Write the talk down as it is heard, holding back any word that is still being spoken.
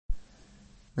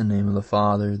In the name of the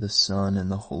Father, the Son, and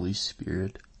the Holy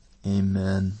Spirit.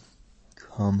 Amen.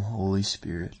 Come, Holy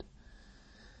Spirit.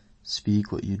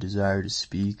 Speak what you desire to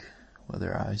speak,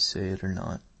 whether I say it or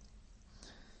not.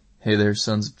 Hey there,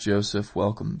 sons of Joseph.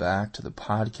 Welcome back to the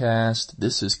podcast.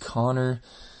 This is Connor.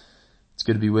 It's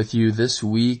good to be with you this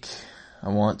week. I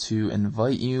want to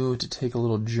invite you to take a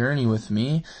little journey with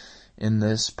me in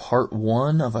this part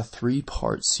 1 of a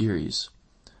 3-part series.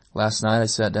 Last night I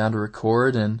sat down to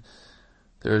record and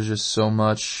there was just so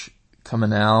much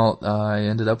coming out. I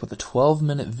ended up with a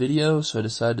 12-minute video, so I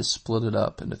decided to split it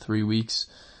up into 3 weeks.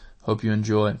 Hope you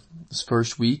enjoy. This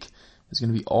first week is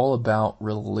going to be all about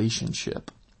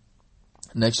relationship.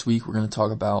 Next week we're going to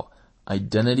talk about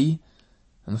identity,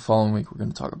 and the following week we're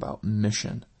going to talk about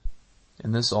mission.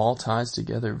 And this all ties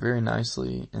together very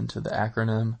nicely into the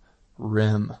acronym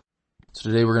R.I.M.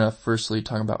 So today we're going to firstly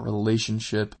talk about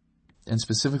relationship, and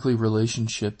specifically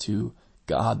relationship to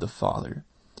God the Father.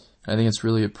 I think it's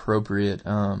really appropriate,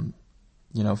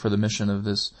 for the mission of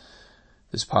this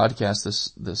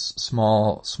podcast, this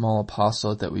small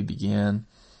apostolate that we began,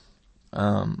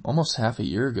 almost half a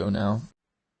year ago now,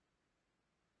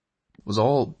 was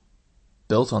all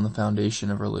built on the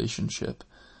foundation of relationship,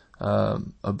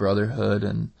 a brotherhood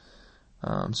and,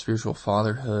 spiritual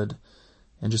fatherhood,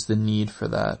 and just the need for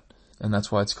that. And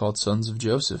that's why it's called Sons of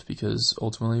Joseph, because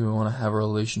ultimately we want to have a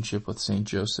relationship with Saint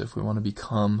Joseph. We want to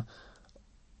become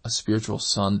a spiritual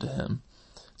son to him.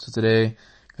 So today, I'm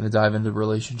going to dive into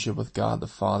relationship with God the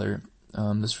Father.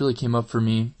 This really came up for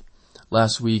me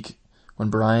last week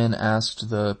when Brian asked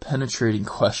the penetrating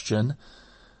question,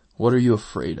 what are you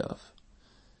afraid of?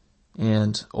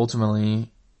 And ultimately,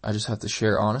 I just have to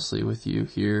share honestly with you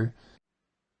here.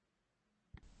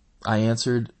 I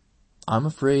answered, I'm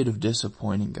afraid of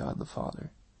disappointing God the Father.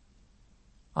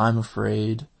 I'm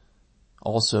afraid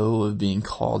also of being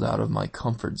called out of my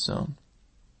comfort zone.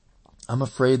 I'm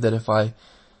afraid that if I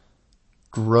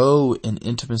grow in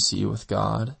intimacy with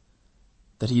God,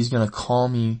 that He's going to call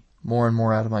me more and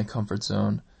more out of my comfort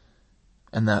zone,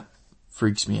 and that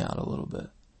freaks me out a little bit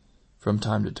from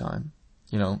time to time.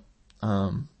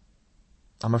 I'm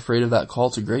afraid of that call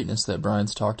to greatness that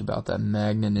Brian's talked about, that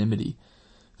magnanimity,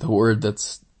 the word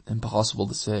that's impossible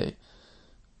to say.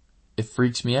 It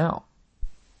freaks me out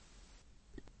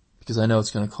because I know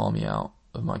it's going to call me out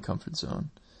of my comfort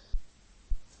zone.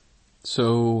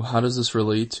 So how does this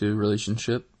relate to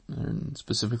relationship, and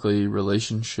specifically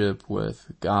relationship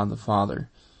with God the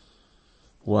Father?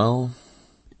 Well,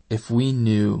 if we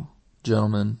knew,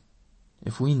 gentlemen,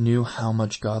 if we knew how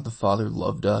much God the Father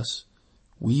loved us,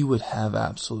 we would have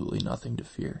absolutely nothing to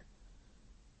fear.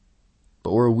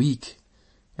 But we're weak,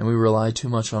 and we rely too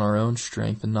much on our own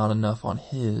strength and not enough on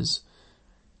His.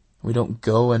 We don't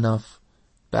go enough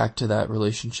back to that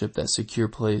relationship, that secure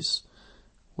place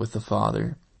with the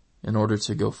Father, in order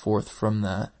to go forth from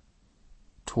that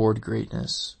toward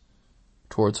greatness,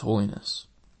 towards holiness.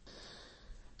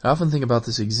 I often think about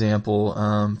this example.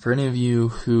 For any of you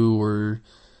who were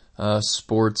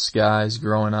sports guys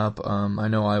growing up, I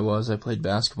know I was. I played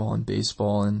basketball and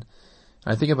baseball, and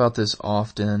I think about this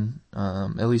often,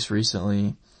 at least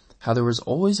recently, how there was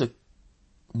always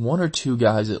one or two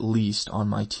guys at least on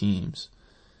my teams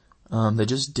that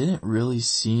just didn't really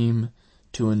seem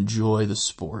to enjoy the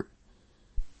sport.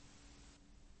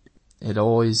 It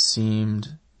always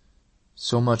seemed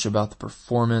so much about the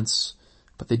performance,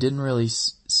 but they didn't really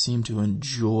seem to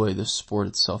enjoy the sport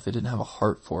itself. They didn't have a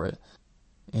heart for it.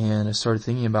 And I started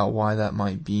thinking about why that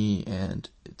might be, and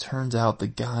it turns out the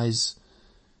guys,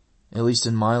 at least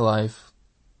in my life,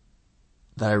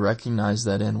 that I recognized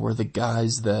that in were the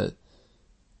guys that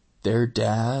their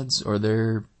dads or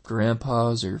their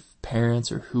grandpas or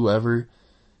parents or whoever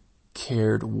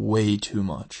cared way too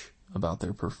much about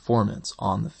their performance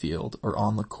on the field or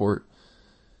on the court.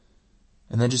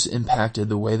 And that just impacted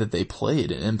the way that they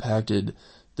played. It impacted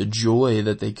the joy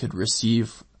that they could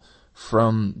receive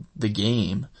from the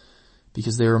game,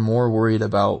 because they were more worried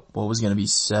about what was going to be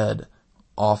said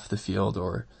off the field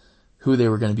or who they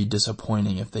were going to be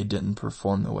disappointing if they didn't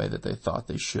perform the way that they thought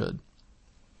they should.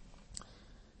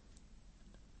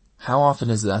 How often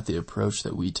is that the approach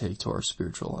that we take to our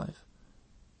spiritual life?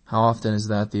 How often is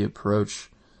that the approach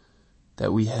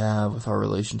that we have with our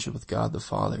relationship with God the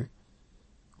Father?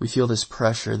 We feel this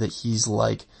pressure that He's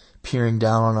like peering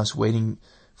down on us, waiting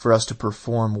for us to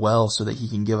perform well so that He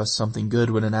can give us something good,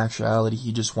 when in actuality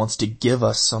He just wants to give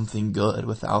us something good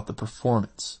without the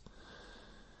performance.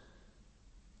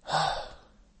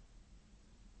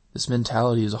 This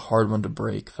mentality is a hard one to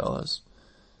break, fellas.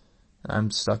 I'm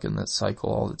stuck in that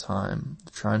cycle all the time,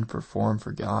 trying to perform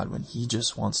for God when He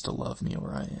just wants to love me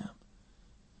where I am.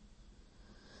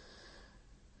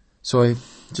 So I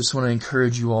just want to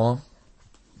encourage you all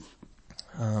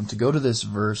to go to this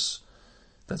verse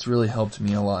that's really helped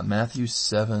me a lot. Matthew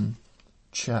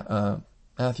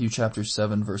chapter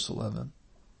 7, verse 11.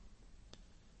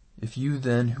 If you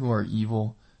then who are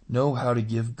evil know how to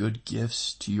give good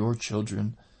gifts to your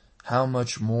children, how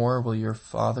much more will your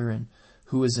Father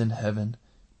who is in heaven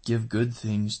give good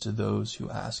things to those who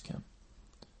ask him?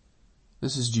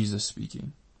 This is Jesus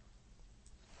speaking.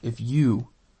 If you,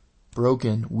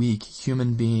 broken, weak,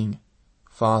 human being,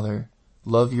 Father,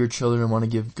 love your children and want to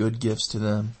give good gifts to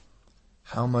them,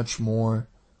 how much more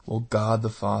will God the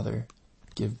Father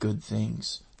give good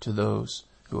things to those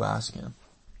who ask him?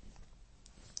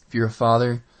 If you're a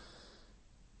father,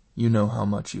 you know how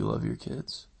much you love your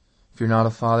kids. If you're not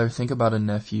a father, think about a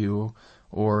nephew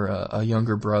or a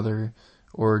younger brother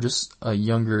or just a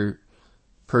younger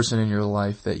person in your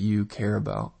life that you care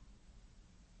about.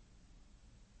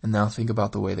 And now think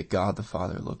about the way that God the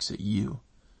Father looks at you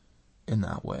in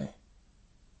that way.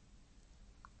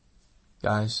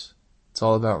 Guys, it's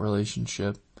all about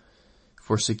relationship. If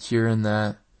we're secure in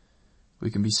that, we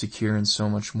can be secure in so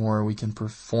much more. We can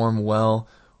perform well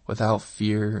without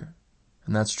fear,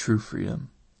 and that's true freedom.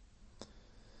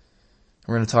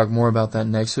 We're going to talk more about that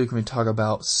next week when we talk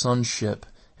about sonship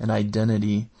and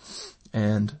identity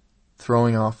and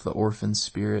throwing off the orphan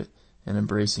spirit and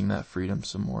embracing that freedom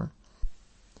some more.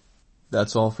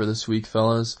 That's all for this week,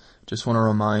 fellas. Just want to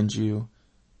remind you,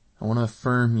 I want to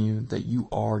affirm you that you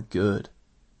are good.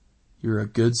 You're a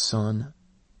good son.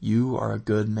 You are a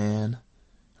good man.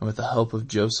 And with the help of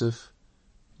Joseph,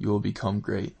 you will become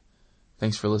great.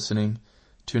 Thanks for listening.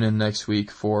 Tune in next week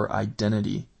for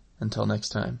identity. Until next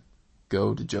time,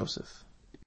 go to Joseph.